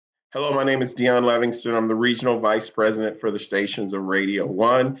Hello, my name is Dion Livingston. I'm the Regional Vice President for the stations of Radio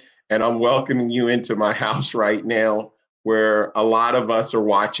One, and I'm welcoming you into my house right now where a lot of us are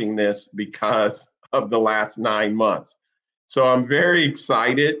watching this because of the last 9 months. So I'm very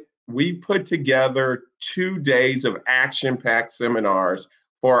excited. We put together 2 days of action-packed seminars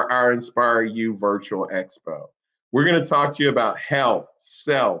for our Inspire You Virtual Expo. We're going to talk to you about health,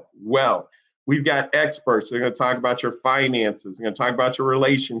 self, wealth. We've got experts. They're going to talk about your finances. They're going to talk about your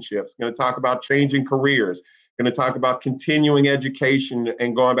relationships. They're going to talk about changing careers. They're going to talk about continuing education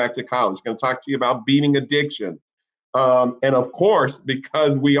and going back to college. They're going to talk to you about beating addiction. And of course,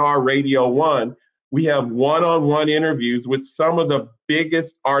 because we are Radio One, we have one-on-one interviews with some of the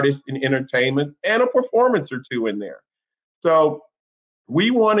biggest artists in entertainment and a performance or two in there. So we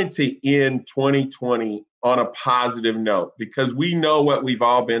wanted to end 2020 on a positive note because we know what we've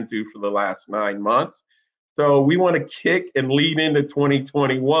all been through for the last 9 months. So we want to kick and lead into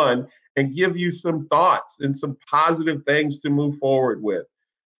 2021 and give you some thoughts and some positive things to move forward with.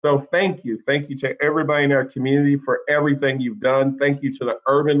 So thank you. Thank you to everybody in our community for everything you've done. Thank you to the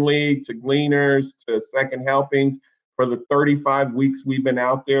Urban League, to Gleaners, to Second Helpings for the 35 weeks we've been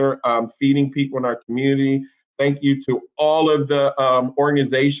out there feeding people in our community. Thank you to all of the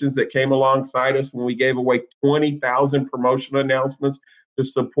organizations that came alongside us when we gave away 20,000 promotional announcements to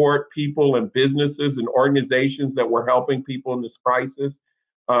support people and businesses and organizations that were helping people in this crisis.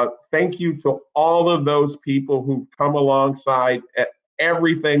 Thank you to all of those people who've come alongside at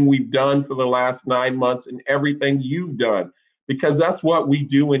everything we've done for the last 9 months and everything you've done, because that's what we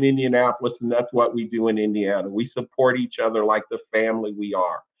do in Indianapolis and that's what we do in Indiana. We support each other like the family we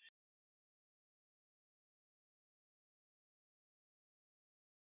are.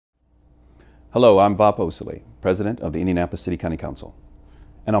 Hello, I'm Osili, President of the Indianapolis City County Council.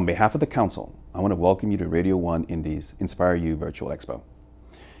 And on behalf of the Council, I want to welcome you to Radio One Indy's Inspire You Virtual Expo.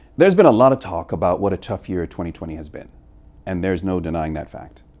 There's been a lot of talk about what a tough year 2020 has been, and there's no denying that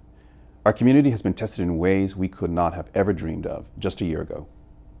fact. Our community has been tested in ways we could not have ever dreamed of just a year ago.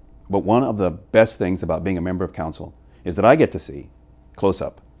 But one of the best things about being a member of Council is that I get to see, close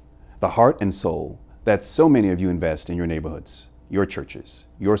up, the heart and soul that so many of you invest in your neighborhoods, your churches,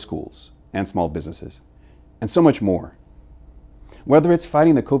 your schools, and small businesses, and so much more. Whether it's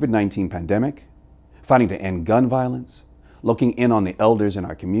fighting the COVID-19 pandemic, fighting to end gun violence, looking in on the elders in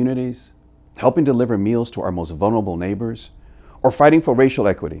our communities, helping deliver meals to our most vulnerable neighbors, or fighting for racial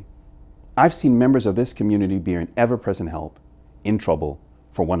equity, I've seen members of this community be an ever-present help in trouble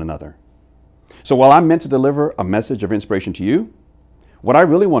for one another. So while I'm meant to deliver a message of inspiration to you, what I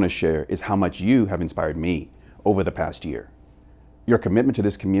really want to share is how much you have inspired me over the past year. Your commitment to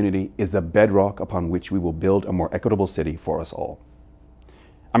this community is the bedrock upon which we will build a more equitable city for us all.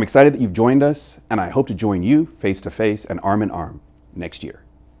 I'm excited that you've joined us, and I hope to join you face to face and arm in arm next year.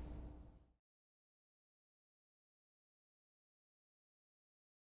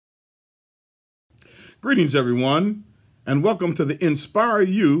 Greetings, everyone, and welcome to the Inspire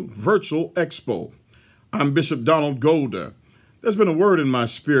You Virtual Expo. I'm Bishop Donald Golder. There's been a word in my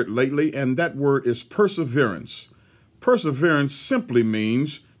spirit lately, and that word is perseverance. Perseverance simply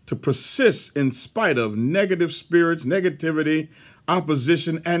means to persist in spite of negative spirits, negativity,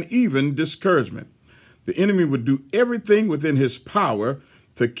 opposition, and even discouragement. The enemy would do everything within his power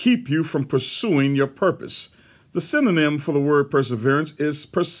to keep you from pursuing your purpose. The synonym for the word perseverance is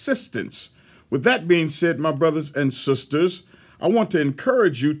persistence. With that being said, my brothers and sisters, I want to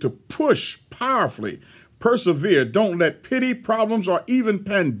encourage you to push powerfully, persevere. Don't let pity, problems, or even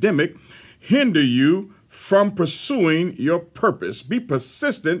pandemic hinder you from pursuing your purpose. Be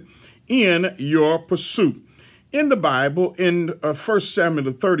persistent in your pursuit. In the Bible, in 1 Samuel,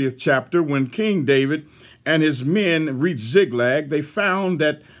 the 30th chapter, when King David and his men reached Ziklag, they found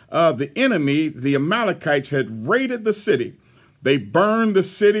that the enemy, the Amalekites, had raided the city. They burned the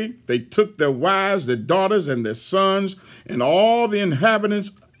city. They took their wives, their daughters, and their sons, and all the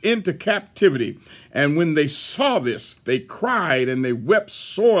inhabitants into captivity. And when they saw this, they cried and they wept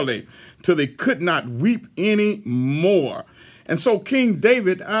sorely till they could not weep any more. And so King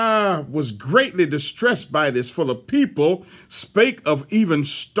David was greatly distressed by this, for the people spake of even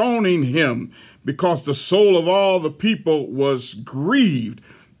stoning him, because the soul of all the people was grieved,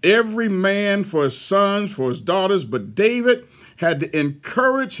 every man for his sons, for his daughters. But David had to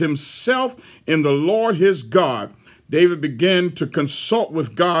encourage himself in the Lord his God. David began to consult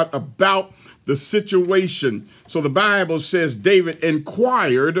with God about the situation. So the Bible says David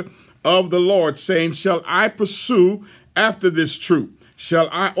inquired of the Lord, saying, shall I pursue after this troop? Shall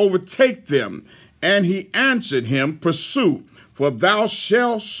I overtake them? And he answered him, pursue, for thou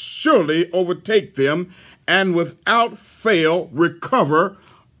shalt surely overtake them, and without fail recover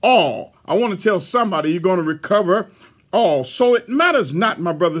all. I want to tell somebody you're going to recover all. So it matters not,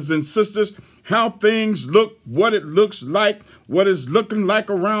 my brothers and sisters, how things look, what it looks like, what is looking like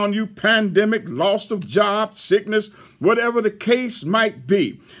around you, pandemic, loss of job, sickness, whatever the case might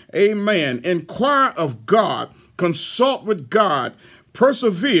be. Amen. Inquire of God, consult with God,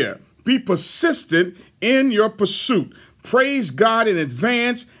 persevere, be persistent in your pursuit. Praise God in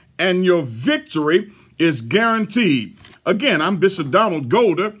advance, and your victory is guaranteed. Again, I'm Bishop Donald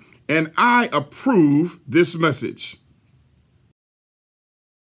Golder, and I approve this message.